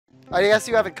I guess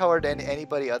you haven't colored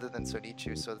anybody other than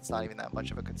Sonichu, so it's not even that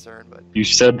much of a concern. But You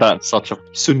said that such a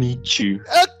Sonichu.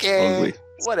 okay, Ugly.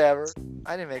 whatever.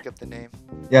 I didn't make up the name.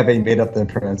 Yeah, they made up the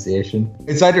pronunciation.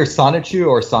 It's either Sonichu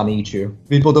or Sonichu.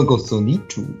 People don't go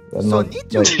Sonichu.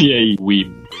 Sonichu. Yeah, you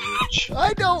weeb.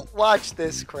 I don't watch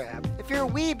this crap. If you're a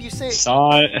weeb, you say.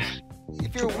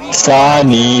 If you're a weeb,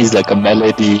 Sonny's like a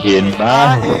melody in my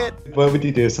got head. it. What would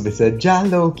you do if somebody said,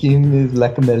 Jalo Kim is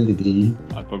like a melody?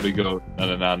 I'd probably go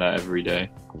na every day.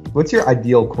 What's your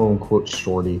ideal quote-unquote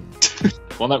shorty?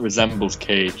 One that resembles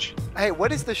Cage. Hey,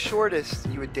 what is the shortest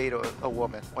you would date a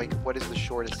woman? Like, what is the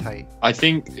shortest height? I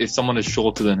think if someone is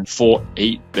shorter than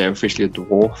 4'8", they're officially a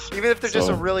dwarf. Even if they're just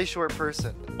a So- really short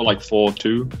person. Or like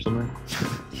 4'2", something.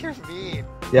 You're mean.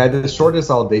 Yeah, the shortest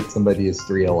I'll date somebody is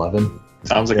 3'11".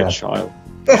 Sounds like Yeah. a child.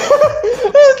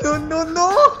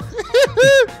 No.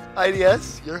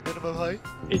 IDS, your minimum height?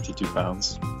 82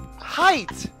 pounds.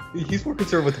 Height! He's more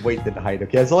concerned with weight than height,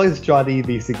 okay? As long as Johnny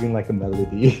be singing like a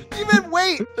melody. Even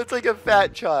weight! That's like a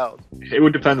fat child. It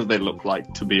would depend what they look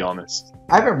like, to be honest.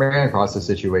 I haven't ran across a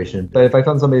situation, but if I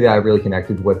found somebody that I really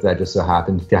connected with that just so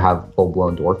happened to have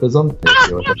full-blown dwarfism, I'd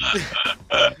deal with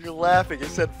it. You're laughing. You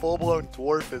said full-blown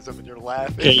dwarfism and you're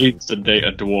laughing. Cage to date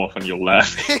a dwarf and you'll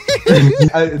laugh.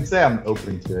 I'd say I'm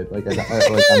open to it. Like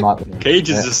I'm not. Cage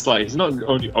is just like, he's not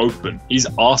only open, he's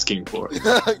asking for it.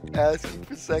 Asking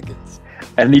for seconds.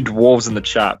 Any dwarves in the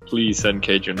chat, please send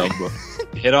Cage your number.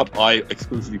 Hit up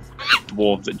exclusively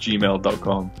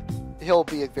dwarves@gmail.com. He'll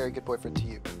be a very good boyfriend to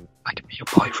you. I can be your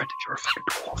boyfriend if you're a fucking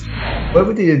dwarf. What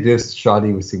would you do if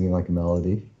Shoddy was singing like a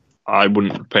melody? I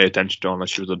wouldn't pay attention to her unless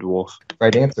she was a dwarf.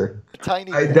 Right answer.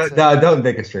 Tiny. I dancer. don't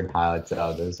make a string pilots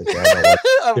out of this. Okay? I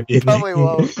I probably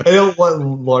won't. don't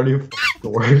want Lardy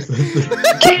dwarves.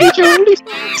 Cage only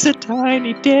a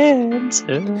tiny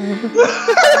dancer.